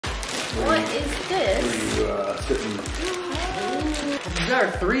What is this? These are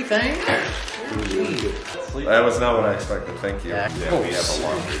 3 things? That was not what I expected, thank you. Yeah, we have a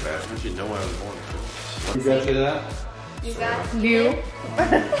laundry basket. You know I was born. You guys see that? You got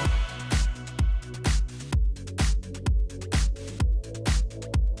You.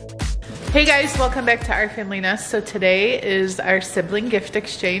 Hey guys, welcome back to Our Family Nest. So today is our sibling gift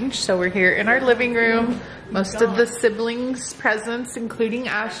exchange. So we're here in our living room. Most of the siblings' presents, including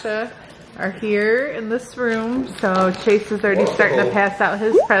Asha, are here in this room. So Chase is already starting to pass out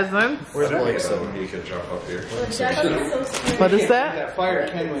his presents. Where's Blake so he can jump up here? What is that? That fire,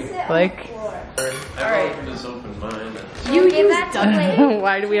 can we? Like, Alright. Just open mine. You give that to Blake.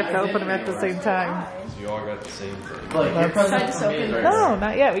 why do we have to open them at the same time? You all got the same thing. Like, your present for me is right No,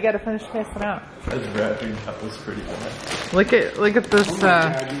 not yet. We gotta finish passing out. This wrapping that was pretty bad. Look at this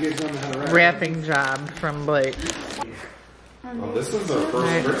God, you guys don't know how to wrap. wrapping job from Blake. Well, this is our first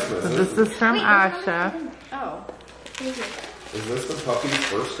Right. Christmas. So this is from Asha. Oh. Is this the puppy's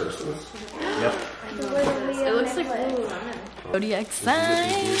first Christmas? Yep. It looks like Lululemon. Zodiac sign.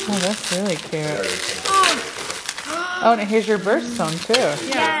 Oh, that's really cute. Oh, and here's your birthstone too.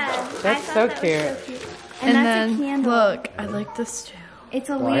 Yeah. That's so cute. And that's a candle. Look, I like this too. It's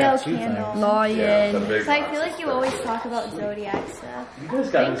a Leo candle. Yeah, the Lion. big So I feel like you always talk about Zodiac stuff. You guys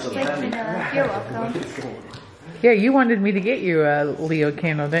got me some You're welcome. Yeah, you wanted me to get you a Leo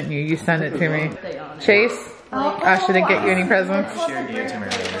candle, didn't you? You sent it to me. Chase, Asha didn't get you any presents.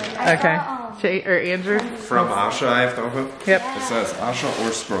 Okay. Chase or Andrew. From Asha, I have to open? Yep. It says Asha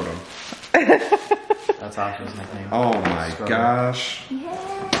or Scrotum. That's Asha's nickname. Oh my gosh. Yeah.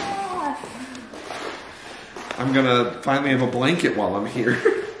 I'm gonna finally have a blanket while I'm here.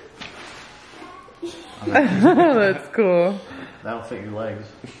 That's cool. That'll fit your legs.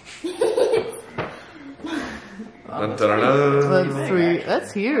 Dun, dun, dun, dun. That's sweet.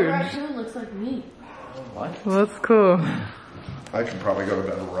 That's huge. Looks like me. What? That's cool. I can probably go to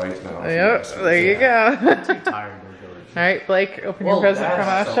bed right now. Yep, there you go. Too tired to go. Alright, Blake, open your present from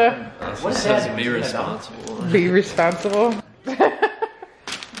Asha. What says be responsible? Be responsible.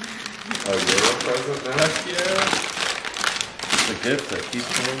 Oh, you're a present now? It's a gift that keeps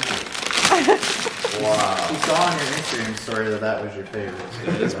changing. Wow. We saw on your Instagram story that was your favorite.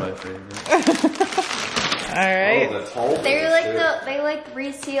 It is my favorite. Alright. Oh, that's whole. They like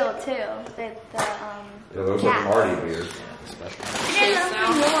reseal too. Yeah, those are party beers.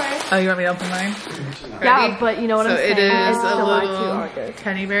 Oh, you want me to open mine? Yeah, but you know what So I'm saying? it is a July little 2,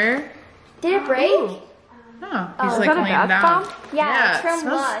 teddy bear. Did it break? Oh, he's is like that a laying bath down. bomb? Yeah, it's from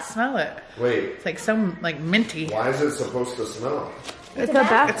smells, Lush. smell it. Wait, It's like so like minty. why is it supposed to smell? It's a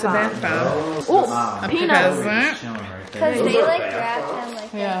bath It's a bath bomb. Oh, A peanuts. present. Chilling right there. Because Those they are like bath wrap bombs? them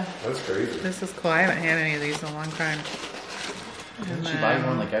like Yeah, That's crazy. this is cool. I haven't had any of these in a long time. Didn't you buy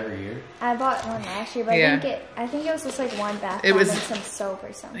one like every year? I bought one last year, but Yeah. I think it was just like one bath It bomb was- and some soap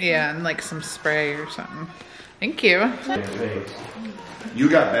or something. Yeah, and like some spray or something. Thank you. You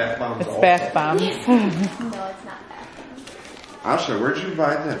got bath bombs It's also. bath bombs. No, it's not bath bombs. Asha, where'd you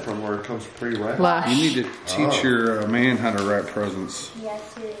buy that from where it comes pre-wrapped? Lush. You need to teach your man how to wrap presents. Yes,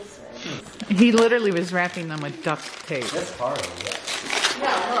 it is. He literally was wrapping them with duct tape. That's hard.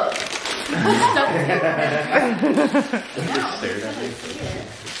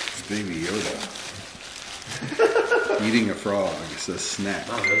 It's Baby Yoda. Eating a frog. It's a snack.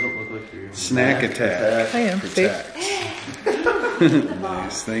 Oh, it doesn't look like you're... Snack attack. I am. See? Protect.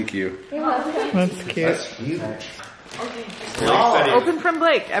 Nice, thank you. That's cute. That's huge. Open from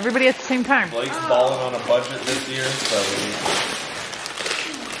Blake. Everybody at the same time. Blake's balling on a budget this year, so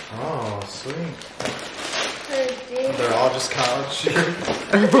Oh, sweet. Purdue. They're all just college shirts.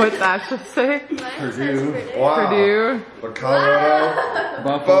 What's Asha say? Purdue. Wow. Purdue. The Colorado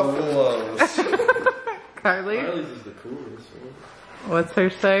Buffaloes. Carly. Karli's is the coolest. What's her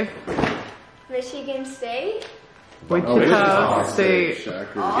say? Michigan State. Wichita State.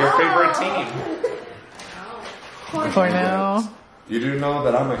 Shocker. Your favorite team? Cornell. You do know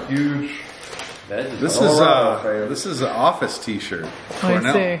that I'm a huge... This is an office T-shirt. Let me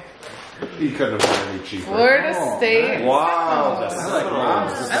Cornell. see. He couldn't have been any cheaper. Florida State. Wow.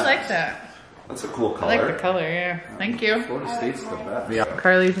 I like that. That's a cool I color. like the color, yeah. Thank you. Florida State's the best.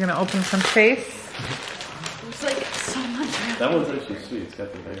 Carly's gonna open some Chase. It's like so much. That one's actually sweet. It's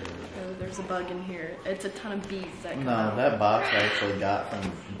got the bear. Oh, there's a bug in here. It's a ton of bees that come No, out. that box I actually got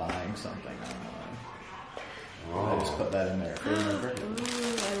from buying something online. I just put that in there. Remember? Ooh,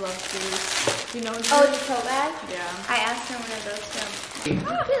 I love bees. Do you know what Oh, the tote bag? Yeah. I asked for one of those too. I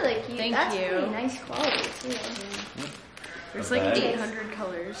feel like Thank that's you. pretty nice quality too. There's like 800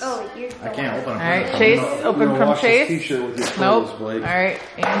 colors. Oh, I can't open them. All right, Chase, open from Chase. T-shirt with your Nope. clothes, Blake. All right,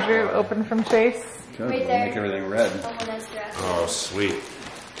 Andrew, open from Chase. Good, Right we'll there. make everything red. Oh, sweet.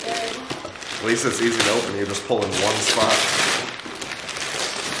 Good. At least it's easy to open. You just pull in one spot.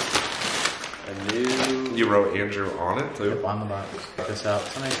 A new. You wrote Andrew on it too. On the box. Check this out.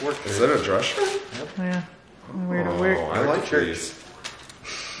 It's a nice work. Is it a dress shirt? Yeah. Where to Oh, work? I like these.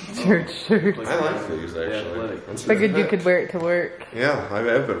 Church shirt. I like these actually. That's Figured you good. could wear it to work. Yeah,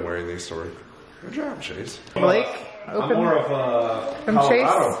 I've been wearing these to work. Good job, Chase. Blake, I'm open more of a from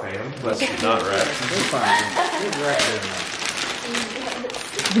Colorado Chase. fan, but not red.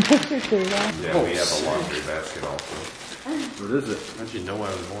 Yeah, we have a laundry basket also. What is it? How'd you know I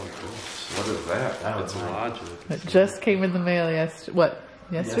was going to? What is that? It's logic. It just came in the mail yesterday. What?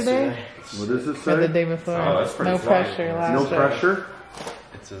 Yesterday? What does it Or the say? day before? Oh, that's pretty No fly. pressure. Last No day. pressure?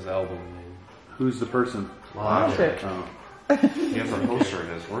 It's his album name. Who's the person? Logic. Oh. He has a poster in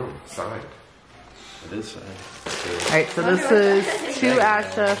his room, signed. It is signed. Alright, so this is to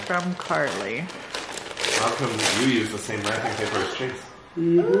Asha from Karli. How come you use the same wrapping paper as Chase?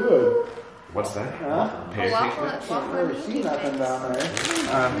 You would. What's that? Waffle Never seen nothing down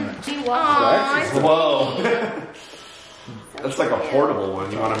there. Do you want? Whoa! That's like a portable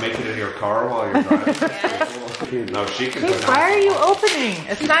one. You want to make it in your car while you're driving? No, she can put it Why are on. you opening?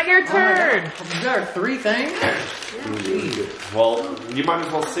 It's not your turn. There are 3 things? Well, you might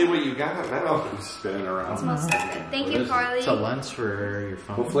as well see what you got now. Spinning around. Smells so good. Thank you, Karli. It's a lens for your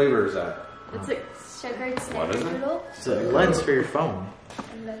phone. What flavor is that? It's like Sugared What is it? snickerdoodle. It's a lens for your phone.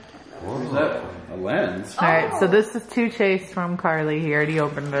 What is that? A lens? Alright, so this is to Chase from Karli. He already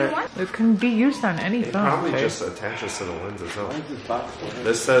opened it. It can be used on any It phone. probably Chase. just attaches to the lens itself.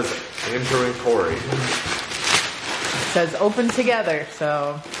 This says Andrew and Corey. It says open together,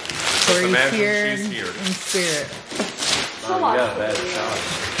 so Corey's imagine here she's in, here. in spirit. Oh, you got a bad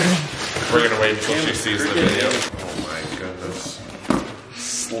shot. We're gonna wait until she sees the video. Oh my goodness.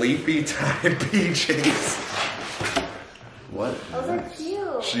 Sleepy time PJs. What? Those are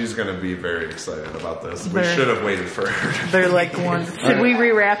cute. She's gonna be very excited about this. We They're- should have waited for her. They're like one. Should we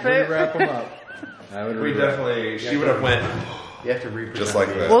rewrap it? Wrap them up. I would We rewrap. definitely, she would have went You have to represent just like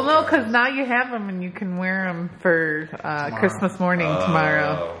it. that. Well, no, because now you have them and you can wear them for Christmas morning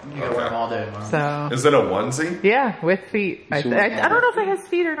tomorrow. You gotta wear them all day tomorrow. So Is it a onesie? yeah, with feet. I don't know if it has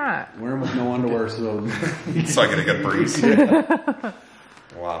feet or not. Wear them with no underwear so So I get a good breeze.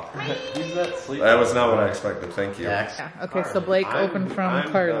 Wow. Who's that sleep? That was not what I expected. Thank you. Dax. Yeah. Okay, so Blake opened from I'm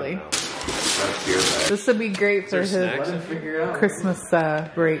Karli. done now. That's your bag. This would be great for his Let him figure it out. Christmas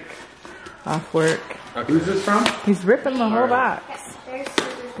break off work. Who's this from? He's ripping the whole box. They're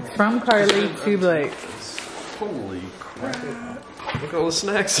super It's from Karli to Blake. Holy crap. Look at all the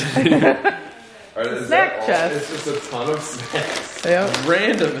snacks in here. Is Snack that all? chest. It's just a ton of snacks. Yep.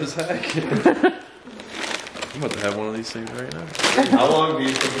 Random as heck. I'm about to have one of these things right now. How long do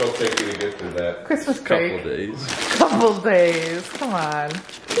you think it'll take you to get through that? Christmas Couple break. days. Couple days. Come on.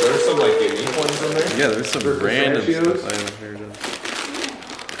 There's some like unique ones in there. Yeah, there's some random pistachios? stuff I haven't heard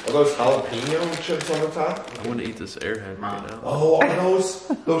of. Are those jalapeno chips on the top? I want to eat this airhead right now. Oh, are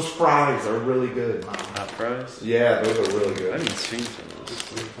those fries are really good. Hot fries? Yeah, those are really I good. haven't seen some of this.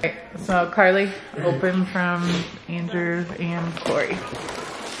 Okay, so Karli, open from Andrew and Corey.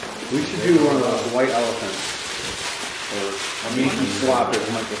 We should do one of those white elephants. Or a meat and swap,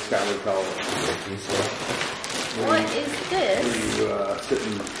 as Michael Scott would call it. what is this? You sit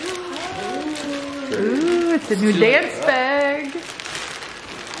in Ooh, it's a new dance bag.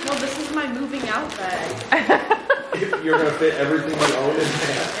 No, this is my moving out bag. You're gonna fit everything you own in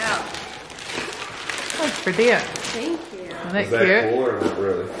that. Yeah. That's for dance. Thank you. Isn't that Is that cute? cool or not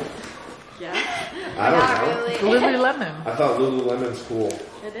really? Yeah, I don't Not know. really. Lululemon. I thought Lululemon's cool.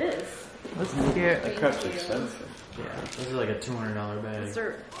 it is. This is cute. Cup's expensive. Yeah. This is like a $200 bag.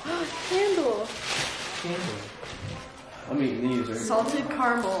 Dessert. Candle. I'm eating these. Right? Salted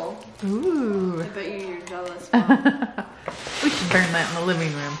caramel. Ooh. I bet you're jealous, Mom. We should burn that in the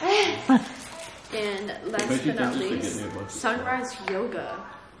living room. And last but not least, sunrise yoga.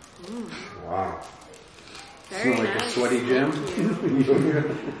 Wow. Very Smell like nice. a sweaty gym.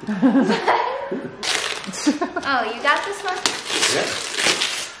 Oh, you got this one? Yeah.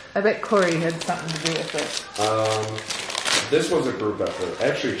 I bet Corey had something to do with it. This was a group effort.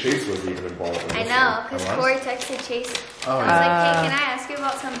 Actually, Chase was even involved in this. I know, one. because Corey texted Chase. Oh, I was like, hey, can I ask you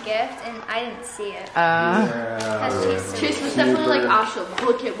about some gift? And I didn't see it. That's Chase. Chase was definitely like, Asha,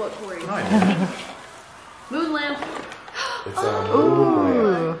 look at what Corey did. Moon lamp. It's a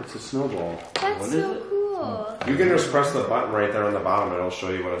Ooh. It's a snowball. That's so cool. cool. You can just press the button right there on the bottom, and it'll show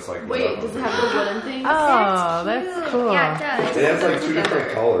you what it's like. Wait, does it have the wooden thing? Oh, that's cool. Yeah, it does. It has like 2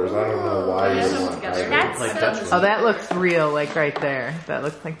 different colors. I don't know why you would want that. That's Like so Dutch. Oh, that looks real, like right there. That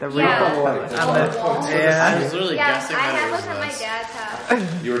looks like the real. Yeah. I was literally Yeah, guessing I that had it one was at my this. dad's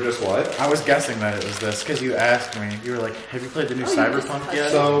house. You were just what? I was guessing that it was this because you asked me. You were like, "Have you played the new Cyberpunk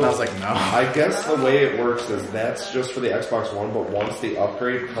yet?" So- and I was like, "No." I guess the way it works is that's just for the Xbox One, but once the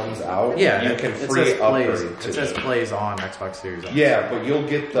upgrade comes out, Yeah, you can it free says upgrade plays. to It says it. plays on Xbox Series X. Yeah, but you'll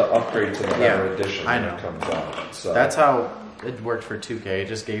get the upgrade to the better Yeah, edition I when know. it comes out. So That's how it worked for 2K. It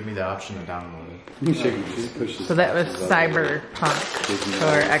just gave me the option to download it. So that was Cyberpunk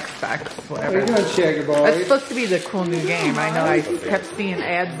for Xbox, How whatever. you doing, Shaggy Boy? That's supposed to be the cool new game. I know I kept seeing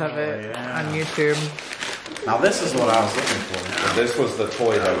ads of it on YouTube. Now this is what I was looking for. And this was the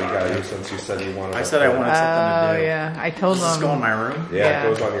toy that we got you since you said you wanted. I a said I toy. wanted something Oh to do. yeah, I told Does this go in them. my room? Yeah, Yeah. it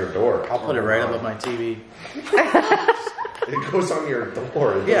goes on your door. I'll put it right above my TV. It goes on your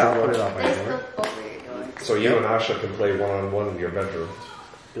door. It Yeah, I'll doesn't put it go- on my This door. goes over your door. So you and Asha can play one-on-one in your bedroom.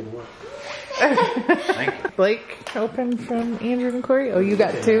 Good work. Thank you. Blake, open from Andrew and Corey. Oh, you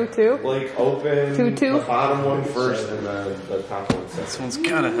got two too? Like open Two. the bottom one first and then the top one second. This one's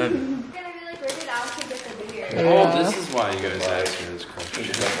kind of heavy. It's gonna be like, where did Alfie get the beer? Yeah. Oh, this is why you guys asked me this question.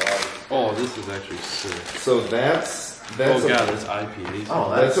 Oh, this is actually sick. So that's Oh god, it's IPAs.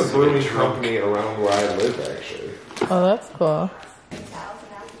 Oh, that's a brewing drunk. company around where I live actually. Oh, that's cool.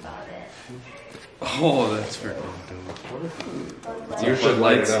 Oh, that's freaking dope. You should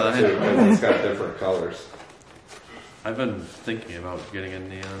light light it up sign. too because it's got different colors. I've been thinking about getting a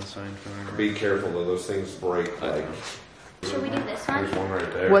neon sign for it. Be careful though; those things break. Like Should we do this one? there's one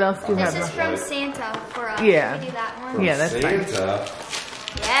right there. What else do you This have? is from Santa for us. Yeah. Should we do that one? Yeah, that's fine. Santa.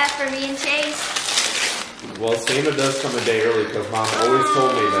 Yeah, for me and Chase. Well, Santa does come a day early because Mom always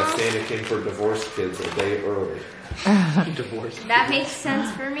told me that Santa came for divorced kids a day early. Divorce. That makes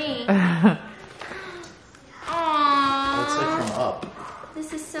sense for me. That's Aww. like from Up.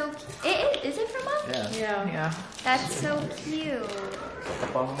 This is so cute. Is it from us? Yeah. Yeah. That's so cute.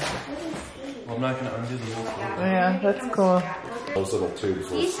 Well, I'm not gonna undo the whole thing. Yeah, that's cool. Those little tubes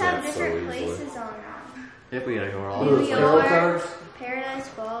will These have snap so different easily. places on them. Yep, we gotta go all New over. York, Paradise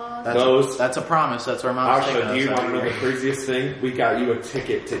Falls. That's a promise. That's where Mom's taking Asha, do you us want to know every the year. craziest thing? We got you a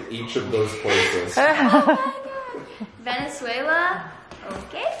ticket to each of those places. Oh my god. Venezuela.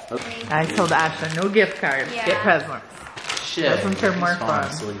 Okay. I told Asha, no gift cards, Yeah. get presents. Shit. Presents are more He's falling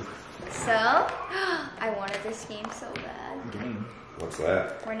fun. asleep. So, I wanted this game so bad. Game. What's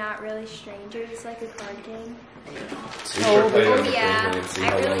that? We're not really strangers. It's like a card game. We should play it Oh as a yeah, family and see I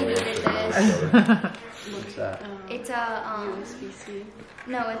how really long we needed actually know this. each other. What's that? It's a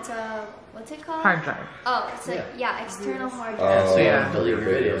no, it's a what's it called? Hard drive. Oh, it's a yeah, external hard drive. Oh, So yeah. delete your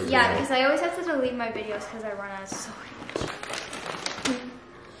videos. Yeah, because I always have to delete my videos because I run out of storage.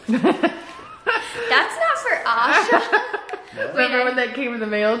 That's not for Asha. Remember when that came in the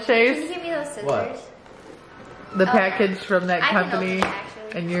mail, Can Chase? you give me those scissors? What? The Oh. package from that I can company, open it,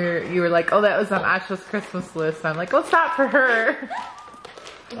 actually. and you were like, "Oh, that was on Asha's Christmas list." I'm like, "Well, it's not for her."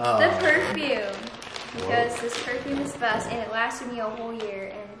 It's the perfume. Because this perfume is the best and it lasted me a whole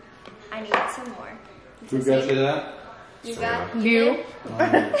year and I needed some more. It's Who the got same- you that? You got You? did?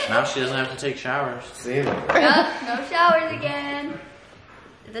 Now she doesn't have to take showers. Santa. No showers again.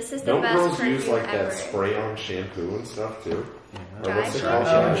 This is the Don't best girls perfume use like ever. that spray on shampoo and stuff too? Or what's it Dry called?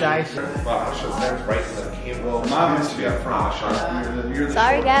 Oh, dry Well, Asha's that's right in the camera. Well, Mom has to be up front. Asha. You're the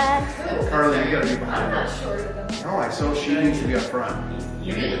Sorry guys. Karli, you gotta be behind us. No, I so she needs to be up front.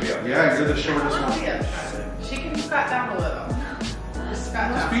 You need to be up. Yeah, you're the shortest one. She can squat down a little. Just squat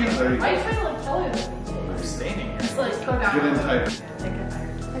down. Speed, there you go. Why are you trying to look taller than me? I'm standing here. Just like go down. Get in tight.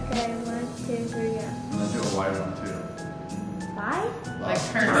 Okay, 1, 2, 3, yeah. And then do a wide one too. Why? Like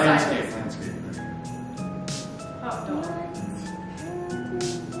turn Landscape, sideways. landscape. Oh, don't.